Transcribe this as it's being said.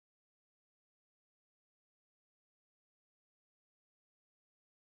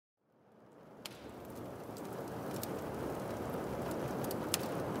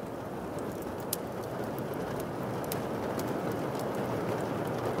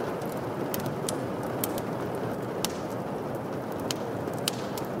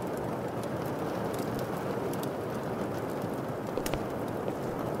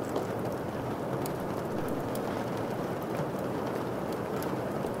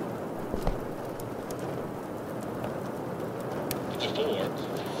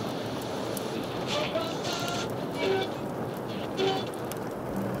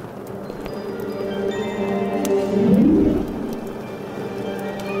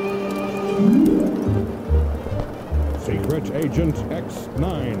Secret Agent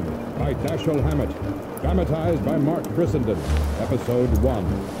X9 by Dashiell Hammett. Dramatized by Mark Brissenden. Episode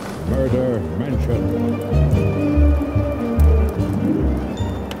 1. Murder Mansion.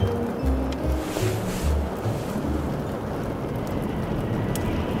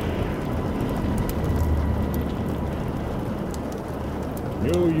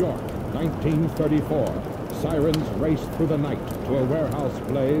 New York, 1934. Sirens race through the night to a warehouse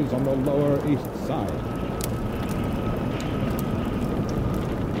blaze on the Lower East Side.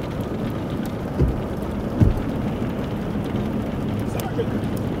 Sergeant!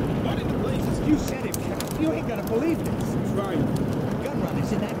 What in the blazes? You said it, Cap. You ain't gonna believe this. It's right. Gun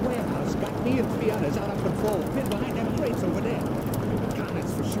runners in that warehouse got me and 3 others out of control, pinned behind them crates over there.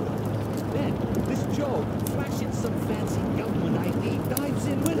 Gunners for sure. Then, this Joe, flashing some fancy government ID, dives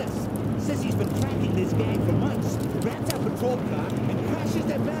in with us. Says he's been tracking this gang for months, grabs our patrol car, and crashes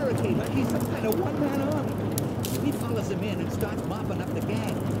that barricade like he's some kind of one-man army. He follows him in and starts mopping up the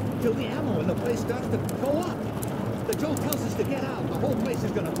gang, till the ammo in the place starts to go up. The Joe tells us to get out, the whole place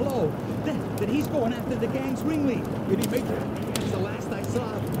is gonna blow. Then he's going after the gang's ringleader. Did he make it? That's the last I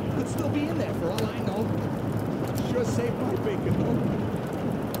saw. Could still be in there for all I know. Sure saved my bacon, though.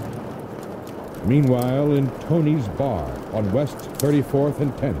 Meanwhile, in Tony's bar on West 34th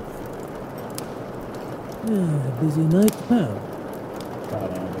and 10th. Busy night, pal.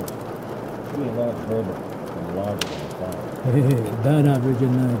 About average. Give me a large bourbon and larger than a fire. Hey, that average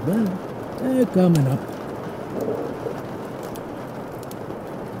night, well, they're coming up.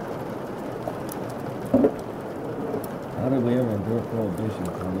 How did we ever endure prohibition,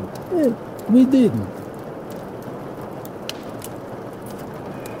 Tony? We didn't.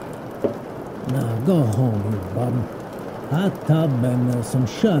 Now go home here, Bob. Hot tub and some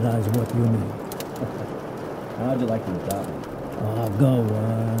shut-eyes what you need. How'd you like to adopt me? Oh, go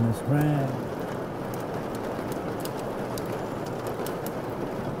on, it's right.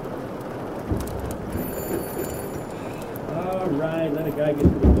 All right, let a guy get to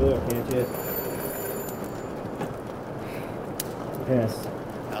the door, can't you? Yes.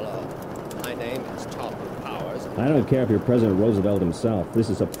 Hello. My name is Topham Powers. I don't care if you're President Roosevelt himself. This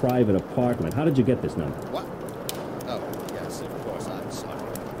is a private apartment. How did you get this number? What? Oh, yes, of course, I'm sorry.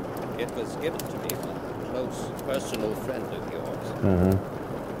 It was given to me by a close personal friend of yours. Uh-huh.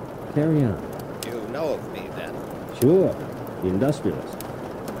 Carry on. You know of me, then? Sure. The industrialist.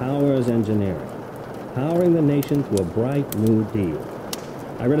 Powers Engineering. Powering the nation to a bright new deal.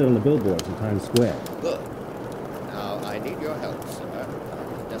 I read it on the billboards in Times Square. Good. Now, I need your help, sir. I'm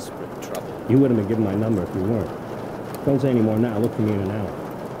in desperate trouble. You wouldn't have given my number if you weren't. Don't say any more now. Look for me in an hour.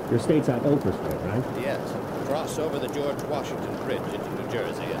 Your state's out Oprah Street, right? Yes. Cross over the George Washington Bridge into New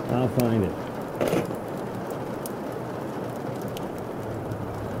Jersey. I'll find it.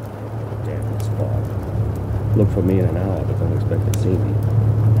 Damn, it's fog. Look for me in an hour, but don't expect to see me.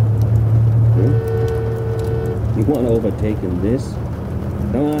 You want to overtake in this?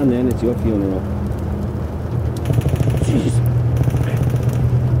 Come on, then. It's your funeral. Jeez.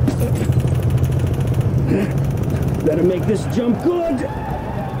 Better make this jump good!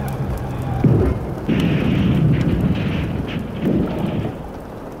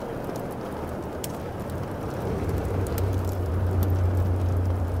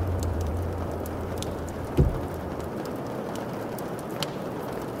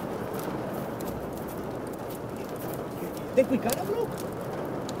 Think we got him, Luke?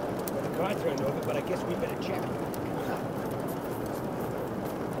 Well, the car turned over, but I guess we better check.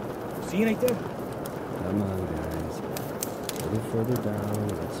 See anything? Come on, guys. A little further down.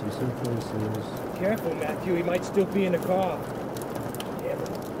 Let's see some places. Careful, Matthew. He might still be in the car. Yeah,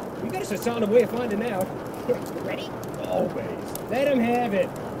 but we got us a solid way of finding out. Ready? Always. Let him have it.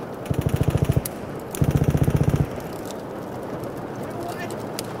 You know what?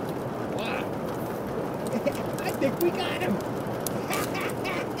 What? I think we got him.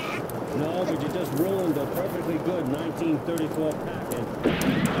 No, but you just ruined a perfectly good 1934 package.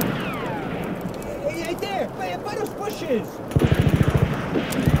 Hey, there! By those bushes!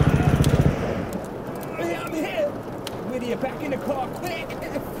 Hey, I'm here! Whittier, back in the car, quick!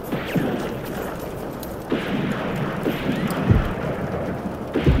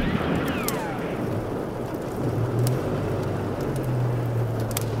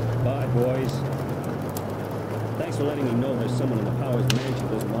 Bye, boys. Thanks for letting me know there's someone in the Powers mansion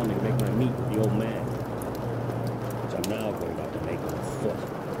who doesn't want me to make my meet with the old man. Which I'm now going to have to make on foot.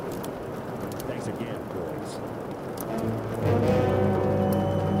 Thanks again, boys.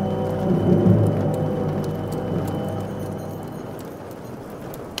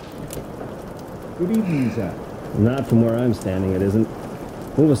 Good evening, sir. Not from where I'm standing, it isn't.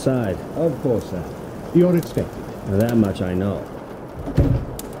 Move aside. Of course, sir. You're expected. That much I know.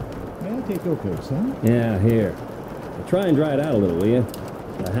 May I take your coat, sir? Yeah, here. Try and dry it out a little, will you?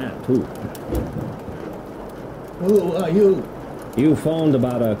 The hat, too. Who are you? You phoned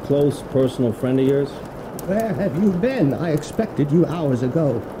about a close personal friend of yours? Where have you been? I expected you hours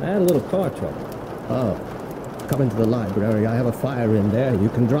ago. I had a little car trouble. Oh, come into the library. I have a fire in there. You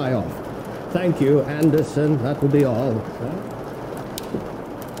can dry off. Thank you, Anderson. That will be all.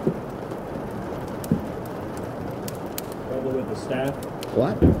 Trouble with the staff?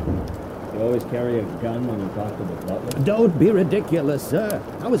 What? You always carry a gun when you talk to the butler? Don't be ridiculous, sir.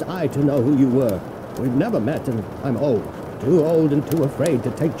 How was I to know who you were? We've never met, and I'm old. Too old and too afraid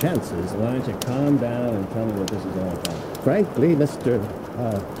to take chances. Why don't you calm down and tell me what this is all about? Frankly, Mr.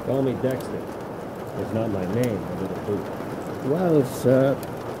 Call me Dexter. It's not my name, but it'll do. Well, sir,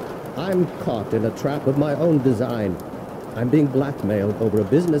 I'm caught in a trap of my own design. I'm being blackmailed over a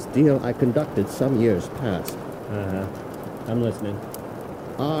business deal I conducted some years past. Uh-huh. I'm listening.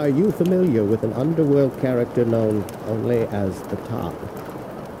 Are you familiar with an underworld character known only as the Top?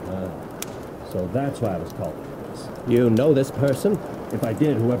 So that's why I was called this. You know this person? If I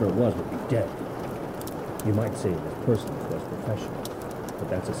did, whoever it was would be dead. You might say this person was professional, but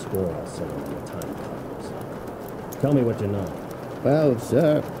that's a score I'll settle when the time comes. Tell me what you know. Well,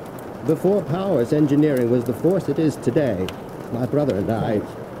 sir, before Powers Engineering was the force it is today, my brother and I...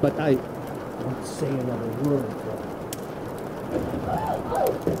 But I... Don't say another word.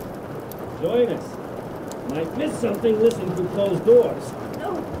 Join us. Might miss something listening through closed doors.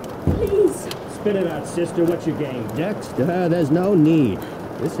 No, please. Spit it out, sister. What's your game? Dexter, there's no need.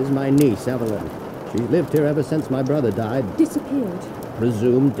 This is my niece, Evelyn. She's lived here ever since my brother died. Disappeared.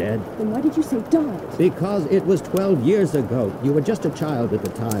 Presumed dead. Then why did you say died? Because it was 12 years ago. You were just a child at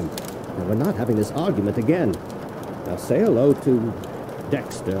the time. And we're not having this argument again. Now say hello to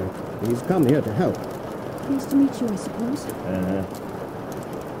Dexter. He's come here to help. Pleased to meet you, I suppose. Uh-huh.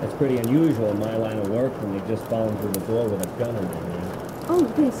 That's pretty unusual in my line of work when you've just fallen through the door with a gun in your hand. Oh,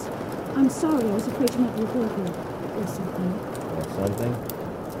 this. I'm sorry, I was afraid you might be a burglar. Or something. Or something?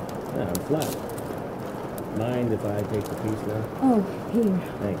 Yeah, I'm flat. Mind if I take the piece now? Oh, here.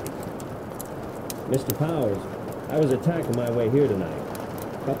 Thank you. Mr. Powers, I was attacked on my way here tonight.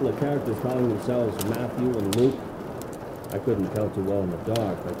 A couple of characters calling themselves Matthew and Luke. I couldn't tell too well in the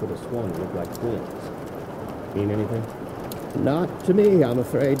dark. I could have sworn they looked like twins. Mean anything? Not to me, I'm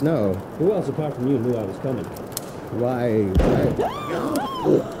afraid, no. Who else apart from you knew I was coming? Why,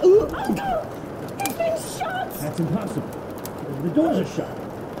 He's been shot! That's impossible. The doors are shut.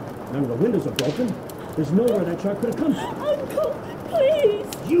 None of the windows are broken. There's nowhere that shot could have come from. Uncle, please!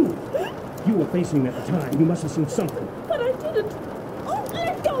 You were facing me at the time. You must have seen something. But I didn't. Oh,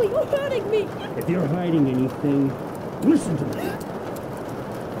 let go! You're hurting me! If you're hiding anything, listen to me.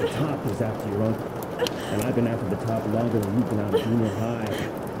 The Top is after your uncle. And I've been after the Top longer than you've been out of junior high.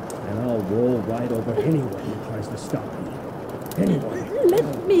 And I'll roll right over anyone who tries to stop me. Anyone.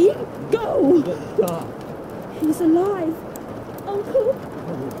 Let me go! He's alive. Uncle?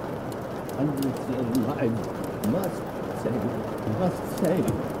 Must say.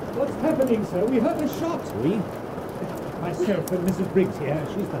 What's happening, sir? We heard a shot. We? Myself and Mrs. Briggs here.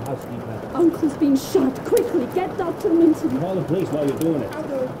 She's the housekeeper. Uncle's been shot. Quickly, get Dr. Minton. Call the police while you're doing it. I'll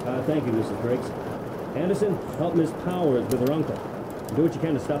do it. Thank you, Mrs. Briggs. Anderson, help Miss Powers with her uncle. Do what you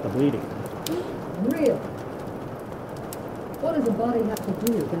can to stop the bleeding. Real. What does a body have to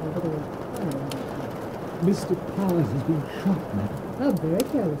do to get a little fire? Mr. Powers has been shot, madam. How very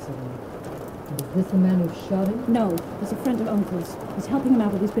careless of him. Is this the man who shot him? No, he's a friend of Uncle's. He's helping him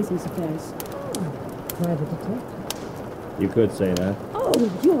out with his business affairs. Private detective. You could say that. Oh,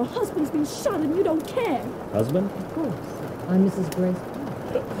 your husband's been shot and you don't care. Husband? Of course. I'm Mrs. Grace.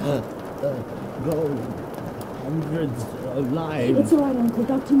 Go. Hundreds of lives. It's all right, Uncle.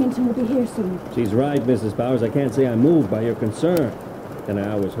 Dr. Minton will be here soon. She's right, Mrs. Powers. I can't say I'm moved by your concern. And I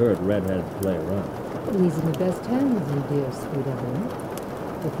always heard redheads play around. He's in the best hands, you dear sweet Evelyn.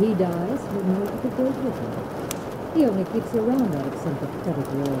 If he dies, he'll know what to do with him. He only keeps around out of sympathetic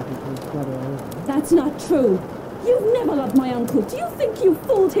loyalty to his brother Owen. That's not true. You've never loved my uncle. Do you think you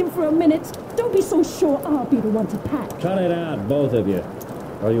fooled him for a minute? Don't be so sure I'll be the one to pack. Cut it out, both of you.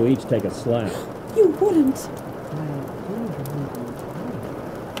 Or you each take a slap. You wouldn't. I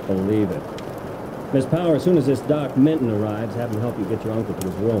do Believe it. Miss Power, as soon as this Doc Minton arrives, have him help you get your uncle to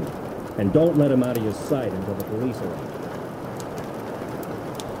his room. And don't let him out of your sight until the police arrive.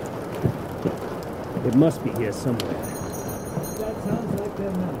 It must be here somewhere. That sounds like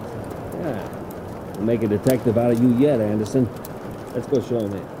their man, sir. Yeah. We'll make a detective out of you yet, Anderson. Let's go show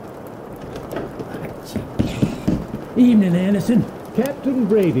him in. Evening, Anderson. Captain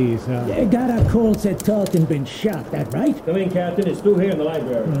Brady, sir. They got a call said Tarleton been shot, that right? Come in, Captain. It's through here in the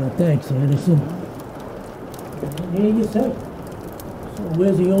library. Thanks, Anderson. Here you say. So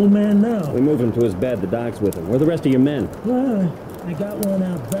where's the old man now? We moved him to his bed. The doc's with him. Where are the rest of your men? Well, I got one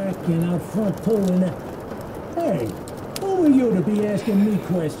out back and out front tolling it. Hey, who are you to be asking me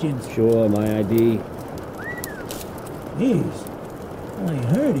questions? Sure, my ID. Jeez, I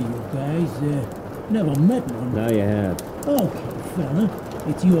heard of you guys. Never met one. Now you have. Okay, fella.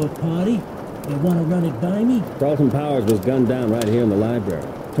 It's your party. You want to run it by me? Carlton Powers was gunned down right here in the library.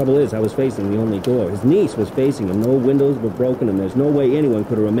 Trouble is, I was facing the only door. His niece was facing him. No windows were broken, and there's no way anyone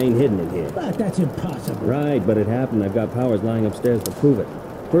could have remained hidden in here. But that's impossible. Right, but it happened. I've got Powers lying upstairs to prove it.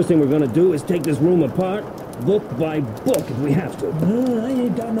 First thing we're gonna do is take this room apart, book by book, if we have to. I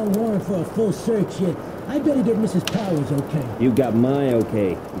ain't got no warrant for a full search yet. I better get Mrs. Powers okay. You got my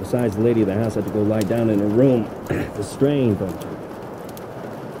okay. Besides, the lady of the house had to go lie down in her room. The strain, don't you?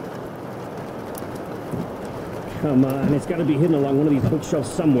 Come on, it's got to be hidden along one of these bookshelves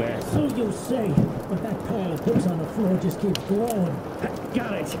somewhere. So you say, but that pile of books on the floor just keeps growing.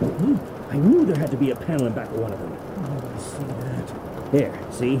 Got it! I knew there had to be a panel in back of one of them. Oh, I see that. Here,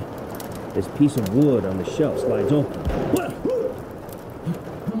 see? This piece of wood on the shelf slides open. What?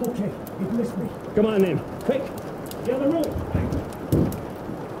 I'm okay. It missed me. Come on, then. Quick! The other room!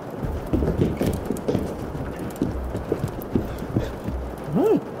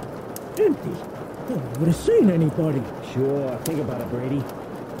 Huh? Empty. I would have seen anybody. Sure, think about it, Brady.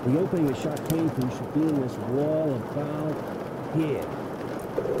 The opening the shot came through should be in this wall about here.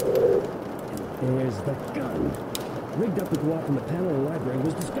 And there's the gun. Rigged up to go off in the panel of the library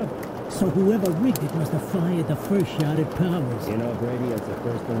was discovered. So whoever rigged it must have fired the first shot at Powers. You know, Brady, that's the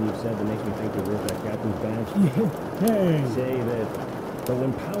first thing you've said that makes me think you're worth that captain's badge. Hey. Say that. But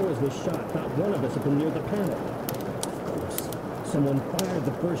when Powers was shot, not one of us had been near the panel. Of course. Someone fired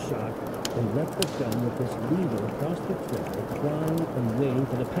the first shot and left the gun with this lever across the trigger, trying and waiting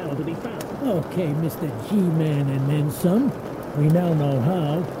for the panel to be found. Okay, Mr. G-Man and then some. We now know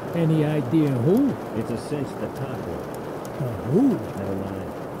how. Any idea who? It's a cinch the top one. Who? Never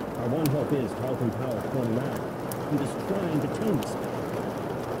mind. Our one hope is Carlton Powers pointing out. He was trying to tell us.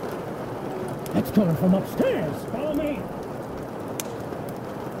 That's coming from upstairs. Follow me!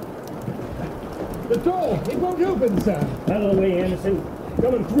 The door! It won't open, sir! Out of the way, Anderson.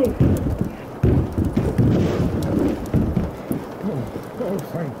 Coming through. Oh,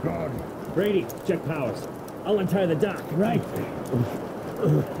 thank God. Brady, check Powers. I'll untie the dock. Right.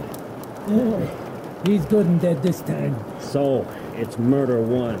 He's good and dead this time. So, it's murder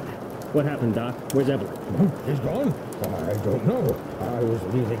one. What happened, Doc? Where's Evelyn? He's gone? I don't know. I was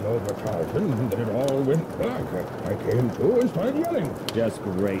leaning over Carlton, and then it all went black. I came to and started yelling. Just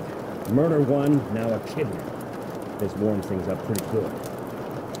great. Murder one, now a kidnap. This warms things up pretty good.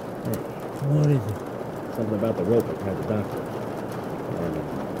 Hey, What is it? something about the rope that tied the doctor.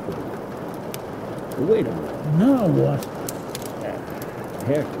 Wait a minute. Now what?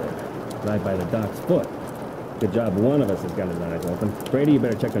 Hair clip. Right by the doc's foot. Good job one of us has got his eyes open. Brady, you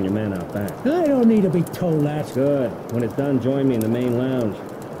better check on your man out back. I don't need to be told that. Good. When it's done, join me in the main lounge.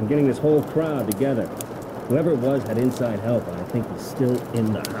 I'm getting this whole crowd together. Whoever it was had inside help, and I think he's still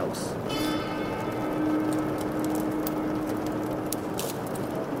in the house.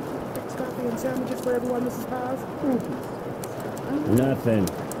 Coffee and sandwiches for everyone, Mrs. Powers? Nothing.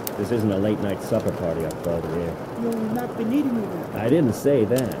 This isn't a late-night supper party I've called it here. You'll not be needing me then. I didn't say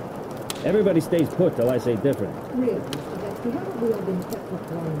that. Everybody stays put till I say different. Really, Mr. Dexter, haven't we all been kept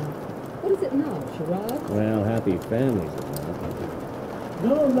up long enough? What is it now, charade? Well, happy families is not.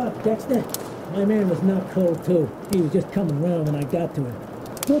 No luck, Dexter. My man was knocked cold, too. He was just coming round when I got to him.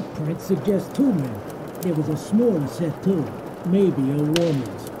 Footprints suggest two men. There was a smaller set, too. Maybe a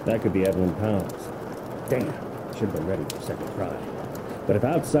woman's. That could be Evelyn Powers. Damn. Should have been ready for second try. But if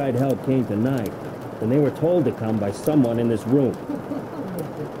outside help came tonight, then they were told to come by someone in this room.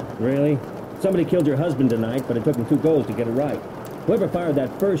 Really? Somebody killed your husband tonight, but it took him 2 goes to get it right. Whoever fired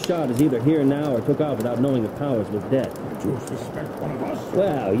that first shot is either here now or took off without knowing that Powers was dead. Did you suspect one of us?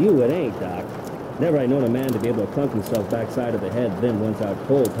 Well, you it ain't, Doc. Never I known a man to be able to clunk himself backside of the head, then once out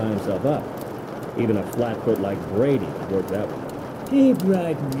cold, tie himself up. Even a flatfoot like Brady could work that way. Keep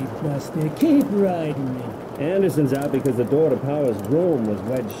riding me, Buster. Keep riding me. Anderson's out because the door to Powers' room was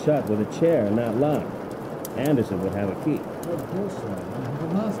wedged shut with a chair and not locked. Anderson would have a key. Of course, sir. The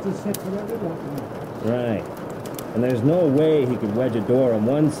master said forever locking. Right. And there's no way he could wedge a door on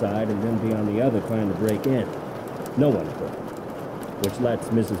one side and then be on the other trying to break in. No one could. Which lets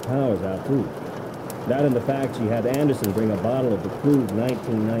Mrs. Powers out, too. That and the fact she had Anderson bring a bottle of the crude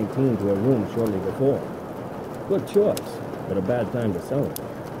 1919 to her room shortly before. Good choice. but a bad time to sell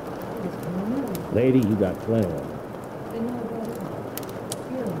them. Lady, you got plenty of them. They know about it.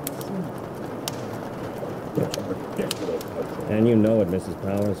 You're in the sin. That's a ridiculous notion. And you know it, Mrs.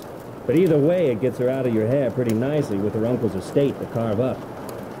 Powers. But either way, it gets her out of your hair pretty nicely with her uncle's estate to carve up.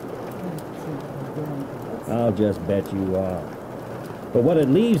 I'll just bet you are. But what it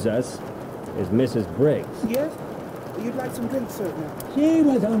leaves us is Mrs. Briggs. Yes? You'd like some drinks, sir, now? She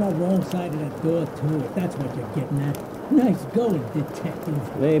was on the wrong side of the door, too, if that's what you're getting at. Nice going,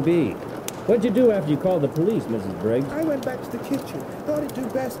 detective. Maybe. What'd you do after you called the police, Mrs. Briggs? I went back to the kitchen. Thought it'd do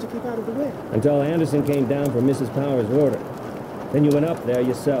best to keep out of the way. Until Anderson came down for Mrs. Powers' order. Then you went up there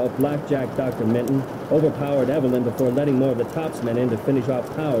yourself, blackjacked Dr. Minton, overpowered Evelyn before letting more of the topsmen in to finish off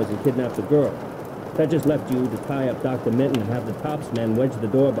Powers and kidnap the girl. That just left you to tie up Dr. Minton and have the topsmen wedge the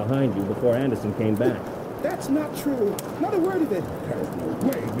door behind you before Anderson came back. That's not true. Not a word of it. There's no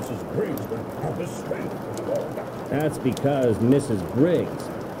way Mrs. Briggs would have the strength to do all that. That's because Mrs. Briggs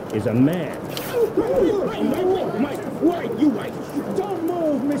is a man. Don't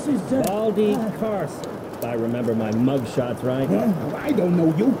move, Mrs. Baldy Carson. If I remember my mug shots right. I don't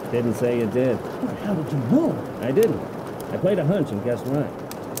know you. Didn't say you did. But how did you know? I didn't. I played a hunch and guessed right.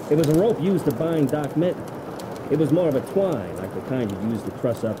 It was a rope used to bind Doc Minton. It was more of a twine, like the kind you'd use to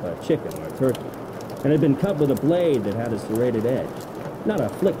truss up a chicken or a turkey. And it had been cut with a blade that had a serrated edge. Not a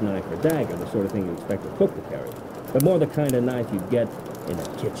flick knife or dagger, the sort of thing you expect a cook to carry, but more the kind of knife you'd get in a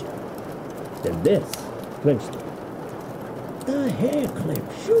kitchen. Then this clinched it. The hair clip,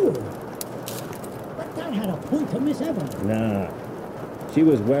 sure. But that had a point to Miss Evelyn. Nah. She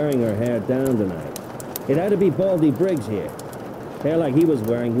was wearing her hair down tonight. It had to be Baldy Briggs here. Hair like he was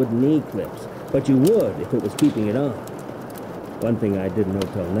wearing wouldn't need clips, but you would if it was keeping it on. One thing I didn't know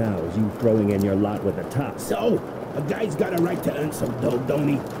till now is you throwing in your lot with the top. So, a guy's got a right to earn some dough, don't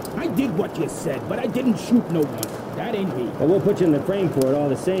he? I did what you said, but I didn't shoot no one. That ain't me. But we'll put you in the frame for it all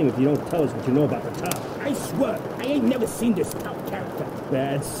the same if you don't tell us what you know about the top. I swear, I ain't never seen this top character.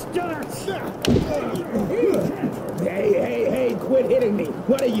 Bad start! Hey, quit hitting me.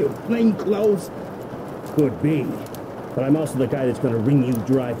 What are you, plain clothes? Could be. But I'm also the guy that's gonna wring you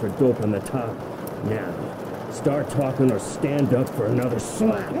dry for dope on the top. Now, start talking or stand up for another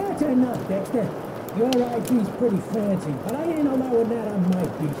slap. That's enough, Dexter. Your ID's pretty fancy, but I ain't allowing that on my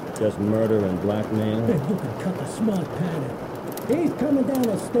beat. Just murder and blackmail? You can cut the smart pattern. He's coming down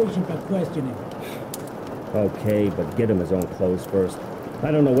the station for questioning. Okay, but get him his own clothes first.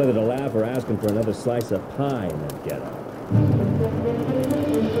 I don't know whether to laugh or ask him for another slice of pie in that getup.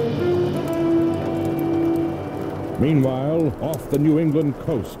 Meanwhile, off the New England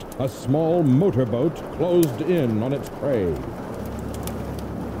coast, a small motorboat closed in on its prey.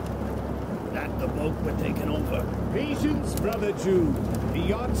 That the boat we're taking over? Patience, Brother Jude. The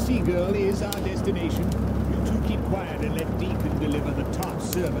yacht Seagull is our destination. You two keep quiet and let Deacon deliver the top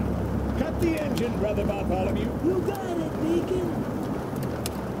servant. Cut the engine, Brother Bartholomew. You got it, Deacon.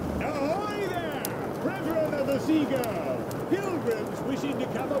 Ahoy there! Brethren of the Seagull! Pilgrims wishing to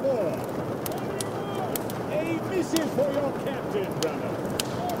come aboard. A missive for your captain, brother.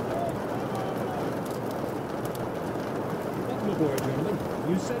 Welcome aboard, gentlemen.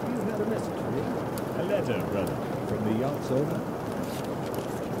 You said you had a message for me. A letter, brother, from the yacht's owner.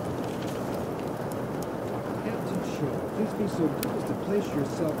 Captain Shaw, please be so good as to place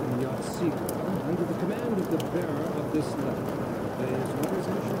yourself in the yacht Seagull under the command of the bearer of this letter. There's orders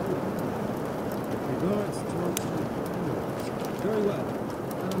and shall be. With regards to... Very well.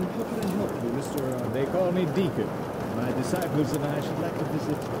 How can I help you, Mr. They call me Deacon. My disciples and I should like to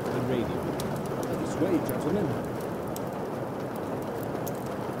visit the radio. This way, gentlemen.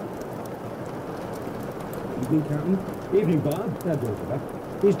 Evening, Captain. Evening, Bob. That goes back.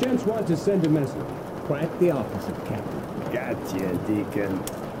 These gents want to send a message. Quite the opposite, Captain. Gotcha, Deacon.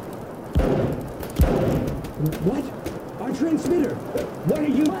 What? Our transmitter! What are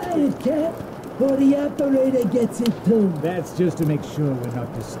you... Quiet, Cap, or the operator gets it too. That's just to make sure we're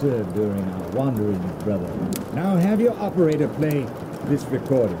not disturbed during our wanderings, brother. Now have your operator play this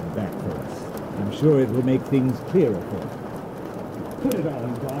recording back for us. I'm sure it will make things clearer for you. Put it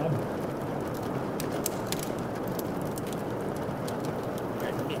on, Bob.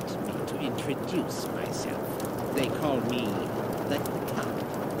 Permit me to introduce myself. They call me the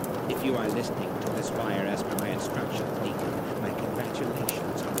Count. If you are listening to this wire as per my instructions, Deacon, my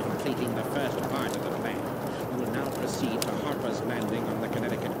congratulations on completing the first part of the plan. You will now proceed to Harper's Landing on the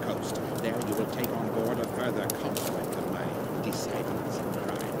Connecticut coast. There you will take on board a further complement of my disciples in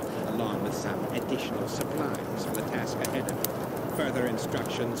crime, along with some additional supplies for the task ahead of you. Further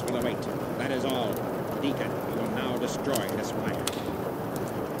instructions will await. That is all. Deacon, you will now destroy this wire.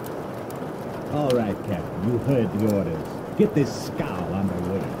 All right, Captain. You heard the orders. Get this scowl on the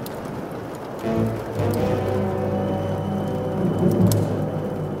way.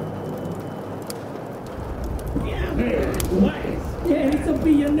 Yeah, this'll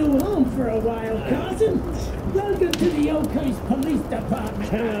be your new home for a while, cousin. Welcome to the Oakhurst Police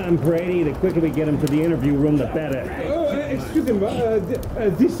Department. Come on, Brady. The quicker we get him to the interview room, the better. Excusez-moi,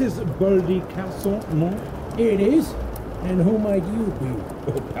 this is Baldy Carson, no? It is. And who might you be?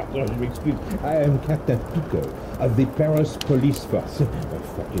 Oh, pardon, je m'excuse. I am Captain Pico of the Paris Police Force.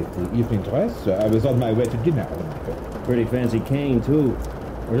 Forgive the evening dress. I was on my way to dinner. Pretty fancy cane, too.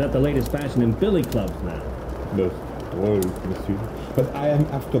 Or is that the latest fashion in billy clubs now? Most drôle, monsieur. But I am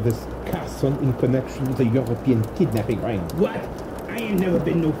after this Carson in connection with the European kidnapping ring. What? I ain't never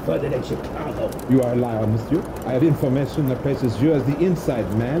been no further than Chicago. You are a liar, monsieur. I have information that places you as the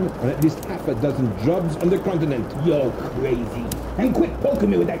inside man on at least half a dozen jobs on the continent. You're crazy. And quit poking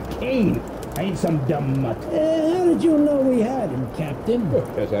me with that cane. I ain't some dumb mutt. How did you know we had him, Captain?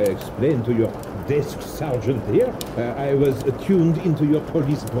 As I explained to your desk sergeant here, I was tuned into your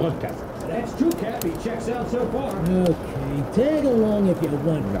police broadcast. That's true, Cap. He checks out so far. Okay, tag along if you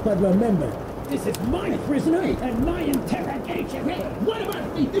want. No. But remember, this is my prisoner and my interrogation. Hey, what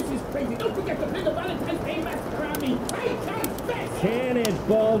about me? This is crazy. Don't forget to play the Valentine's Day massacre on me. I confess. Can it,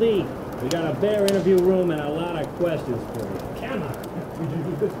 Baldy? We got a bare interview room and a lot of questions for you. Come on.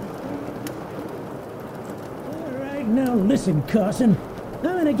 All right, now listen, Carson.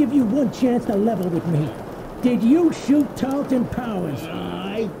 I'm gonna give you one chance to level with me. Did you shoot Tarleton Powers?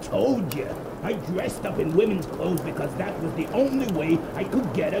 I told you. I dressed up in women's clothes because that was the only way I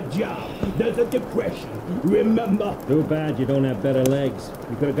could get a job. There's a depression, remember? Too bad you don't have better legs.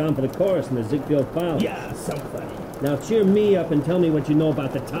 You could have gone for the chorus in the Ziegfeld Fowler. Yeah, somebody. Now cheer me up and tell me what you know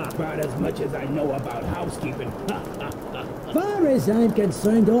about the top. About as much as I know about housekeeping. Far as I'm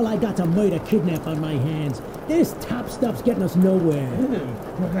concerned, all I got's a murder kidnap on my hands. This top stuff's getting us nowhere.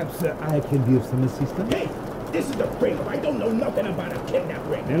 Perhaps I can be of some assistance? Hey! This is the freedom. I don't know nothing about a kidnap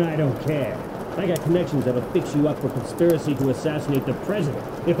ring. And I don't care. I got connections that'll fix you up for conspiracy to assassinate the president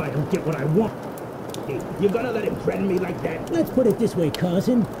if I don't get what I want. Hey, you gonna let him threaten me like that? Let's put it this way,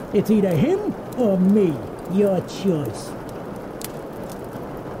 Carson. It's either him or me. Your choice.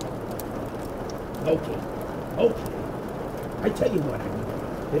 Okay. I tell you what I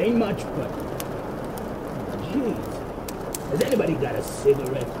need. It ain't much, but... Jeez. Has anybody got a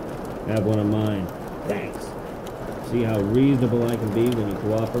cigarette? Have one of mine. Thanks. See how reasonable I can be when you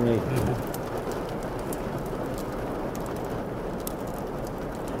cooperate?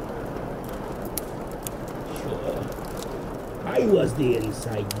 Sure. I was the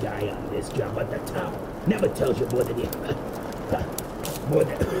inside guy on this job, but the top never tells you more than you... more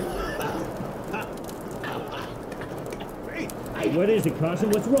than... What is it, Carson?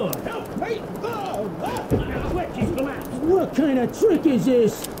 What's wrong? Help me! Quick, he's collapsed. What kind of trick is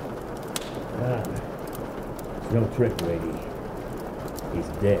this? It's no trick, lady. He's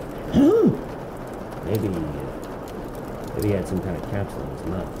dead. Huh? Maybe he had some kind of capsule in his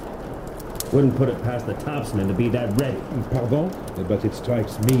mouth. Wouldn't put it past the topsman to be that ready. Pardon? But it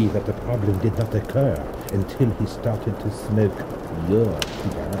strikes me that the problem did not occur until he started to smoke your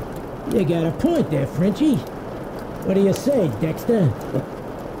cigarette. You got a point there, Frenchie. What do you say, Dexter?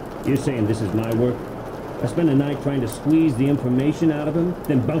 You're saying this is my work? I spend the night trying to squeeze the information out of him,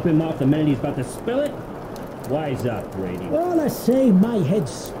 then bump him off the minute he's about to spill it? Wise up, Brady. All I say, my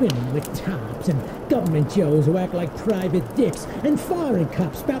head's spinning with tops and government joes who act like private dicks and foreign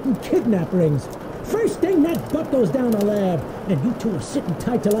cops spouting kidnap rings. First thing, that butt goes down the lab, and you two are sitting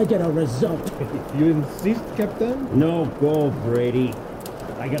tight till I get a result. If you insist, Captain? No go, Brady.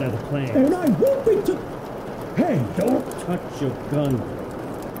 I got other plans. And I won't be to... Hey! Don't touch your gun, Brady.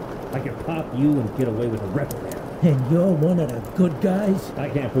 I could pop you and get away with a reprimand. And you're one of the good guys? I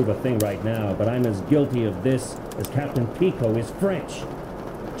can't prove a thing right now, but I'm as guilty of this as Captain Pico is French.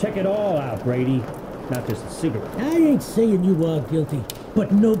 Check it all out, Brady. Not just a cigarette. I ain't saying you are guilty,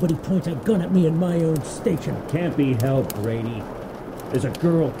 but nobody points a gun at me in my own station. Can't be helped, Brady. There's a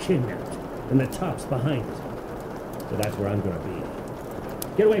girl kidnapped, and the top's behind it. So that's where I'm gonna be.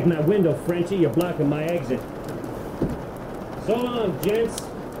 Get away from that window, Frenchie. You're blocking my exit. So long, gents.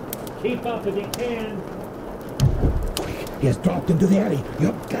 Keep up if you can. He has dropped into the alley.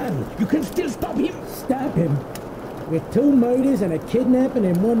 Your gun. You can still stop him. Stop him? With 2 murders and a kidnapping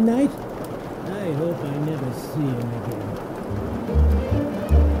in one night? I hope I never see him again.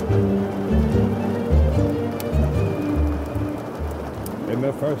 In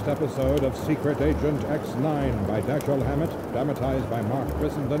the first episode of Secret Agent X9 by Dashiell Hammett, dramatized by Mark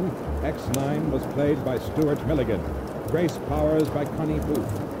Brissenden, X9 was played by Stuart Milligan. Grace Powers by Connie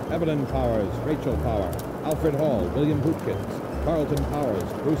Booth. Evelyn Powers, Rachel Power. Alfred Hall, William Hootkins, Carlton Powers,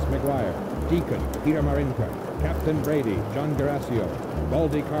 Bruce McGuire, Deacon, Peter Marinka, Captain Brady, John Garasio,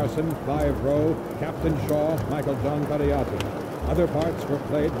 Baldy Carson, Clive Rowe, Captain Shaw, Michael John Variati. Other parts were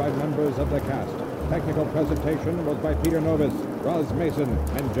played by members of the cast. Technical presentation was by Peter Novis, Roz Mason,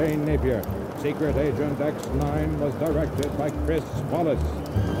 and Jane Napier. Secret Agent X9 was directed by Chris Wallace.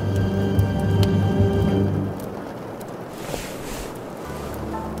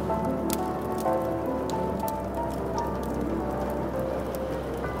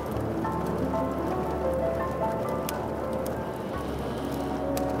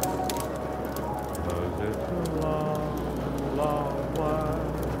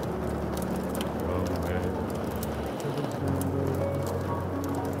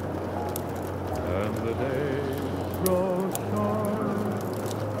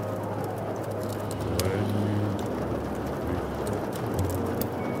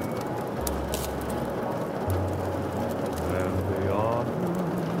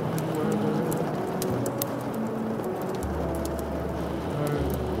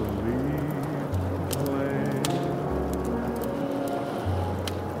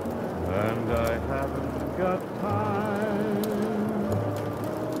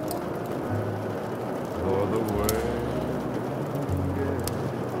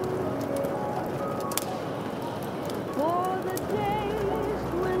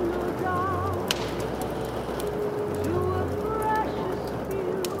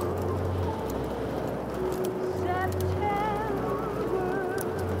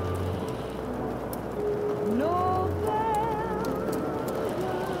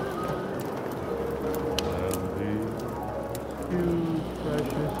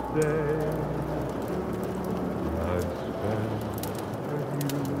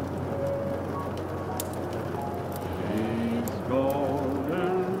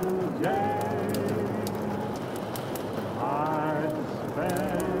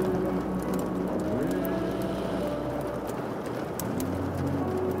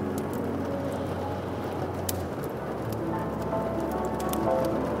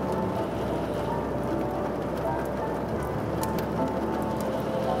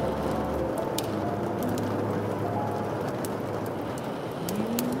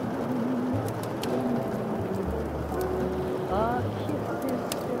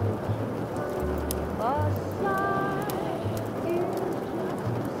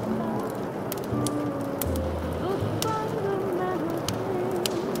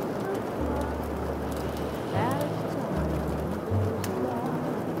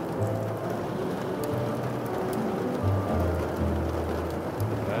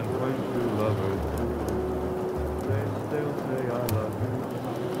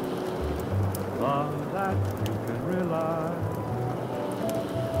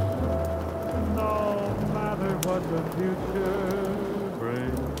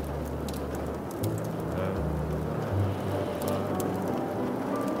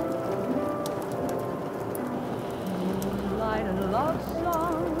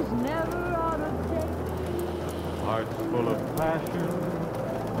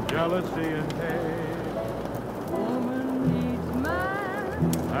 Jealousy and hate. Woman needs man,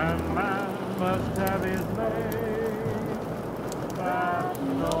 and man must have his mate. That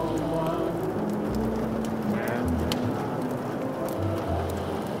no one can deny.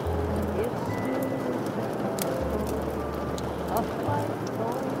 It's still a fight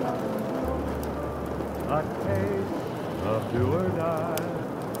for love, a case of do or die.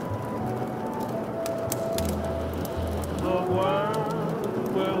 The world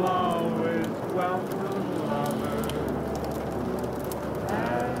will always welcome lovers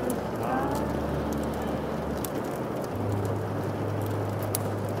as time.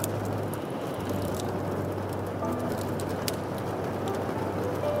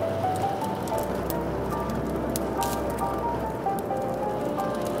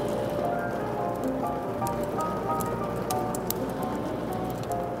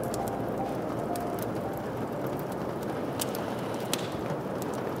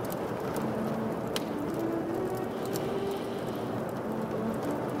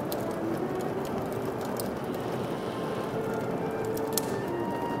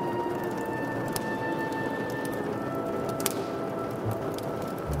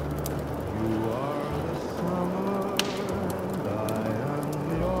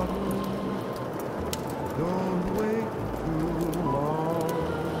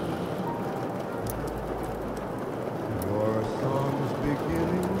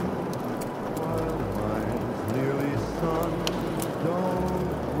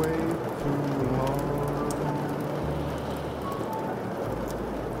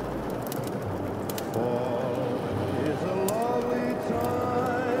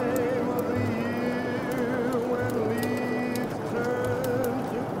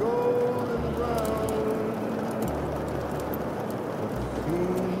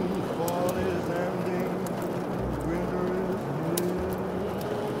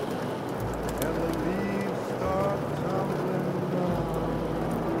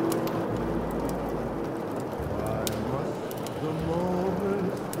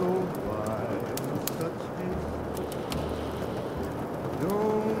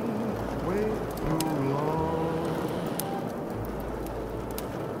 Don't wait too long.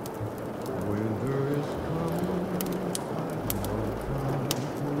 Winter is coming. I've no time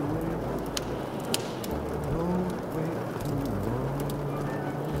to wait. Don't wait too long.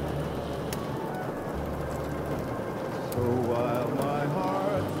 So while my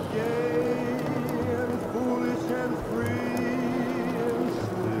heart's gay and foolish and free and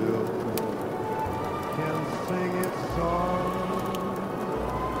still can sing its song,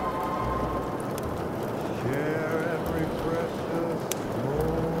 share every precious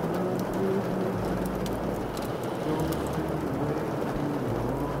moment with me. Don't you wait too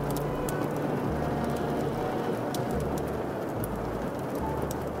long.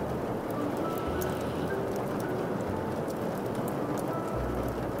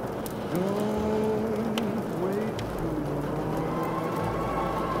 Don't wait too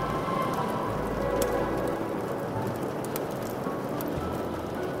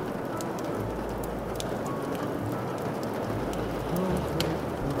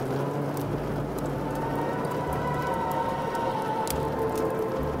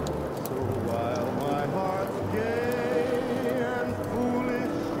So while my heart's gay and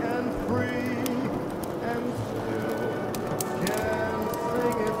foolish and free and still can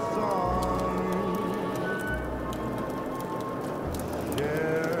sing its song,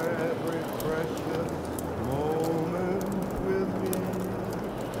 share every precious moment with me.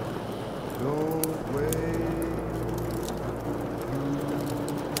 Don't wait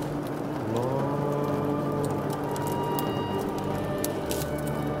too long.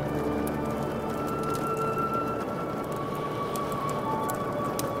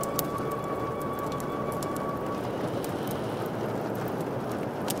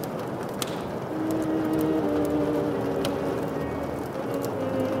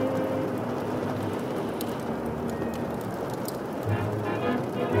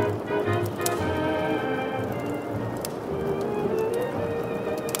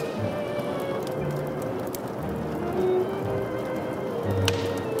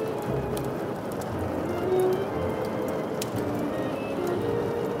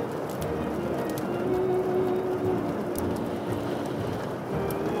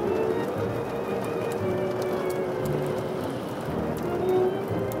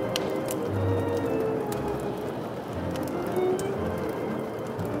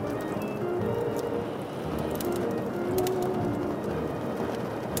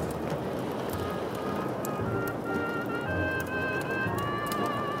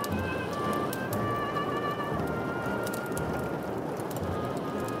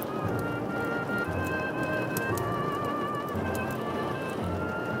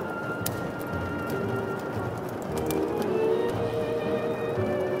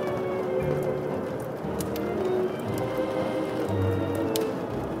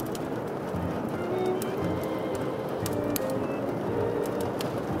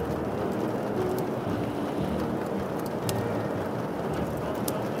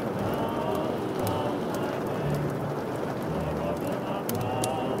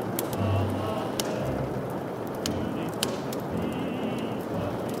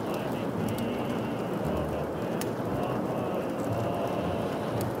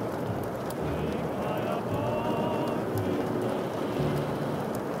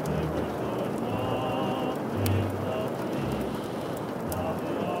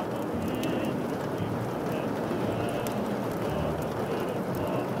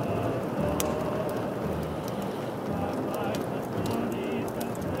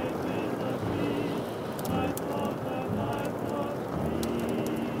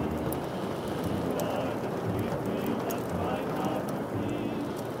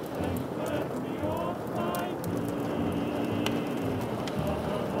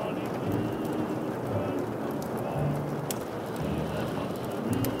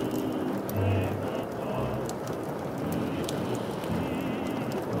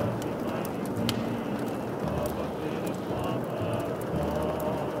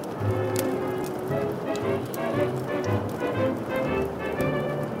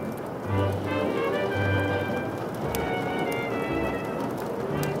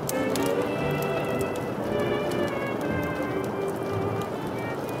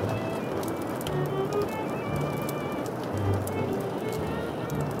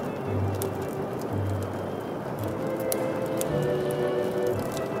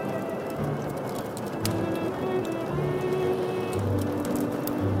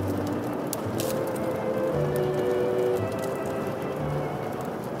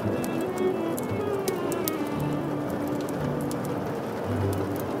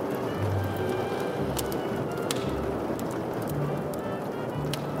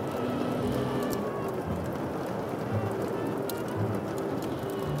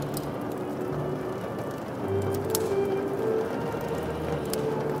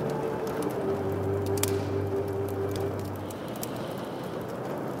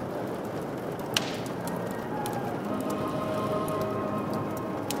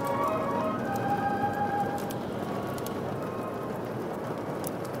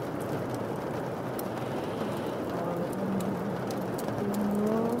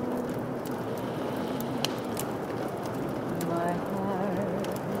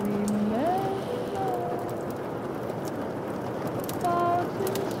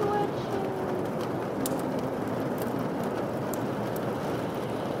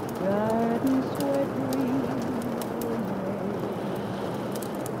 gardens where dreams were made.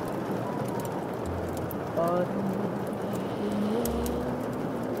 Autumn in your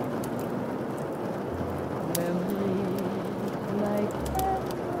memories like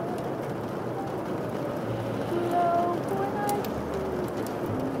ever glow when I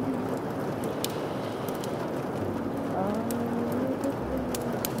see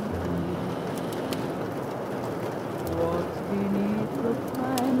walks beneath the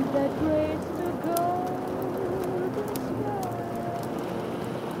pines that grace the golden sky.